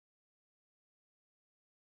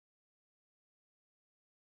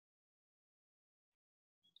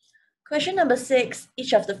Question number 6,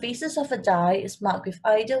 each of the faces of a die is marked with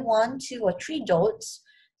either 1, 2, or 3 dots,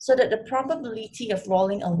 so that the probability of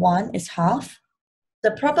rolling a 1 is half,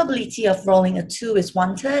 the probability of rolling a 2 is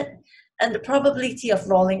 1/3, and the probability of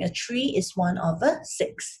rolling a 3 is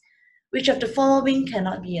 1/6. Which of the following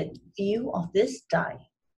cannot be a view of this die?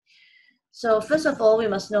 So first of all, we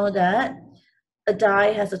must know that a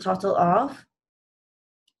die has a total of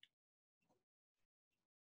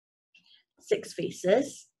 6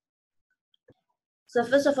 faces. So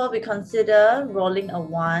first of all, we consider rolling a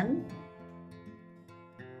 1.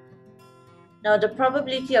 Now the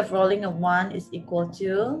probability of rolling a 1 is equal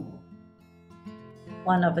to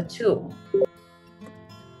 1/2.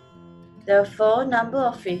 Therefore, number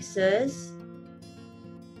of faces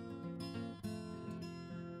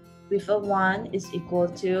with a 1 is equal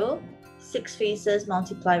to 6 faces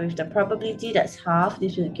multiplied with the probability, that's half.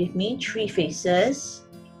 This will give me 3 faces.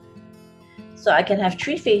 So I can have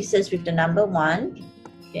 3 faces with the number 1.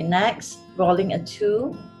 Okay, next, rolling a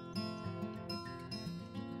 2.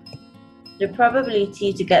 The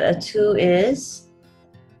probability to get a 2 is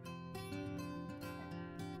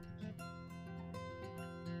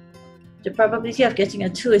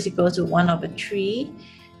equal to 1/3.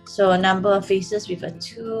 So a number of faces with a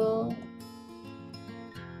 2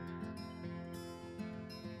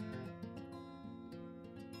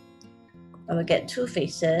 I will get 2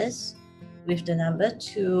 faces with the number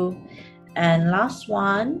 2. And last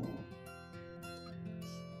one,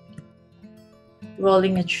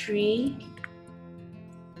 rolling a 3.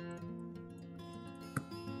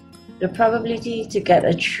 The probability to get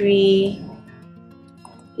a 3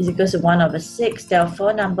 is equal to 1/6.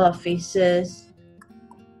 Therefore, number of faces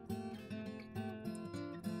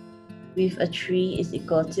with a 3 is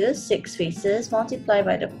equal to 6 faces multiplied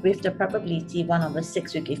by with the probability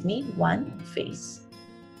 1/6 will give me 1 face.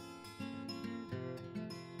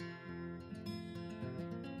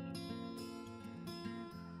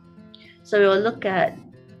 So we will look at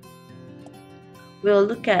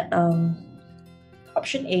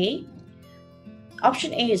option A.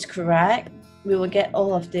 Option A is correct. We will get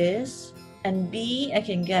all of this. And B, I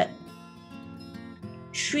can get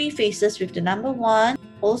 3 faces with the number 1,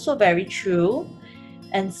 also very true.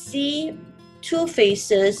 And C, 2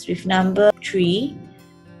 faces with number 3.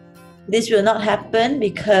 This will not happen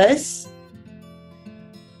because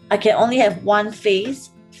I can only have 1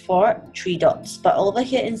 face for 3 dots. But over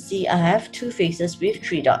here in C, I have 2 faces with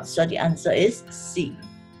 3 dots. So the answer is C.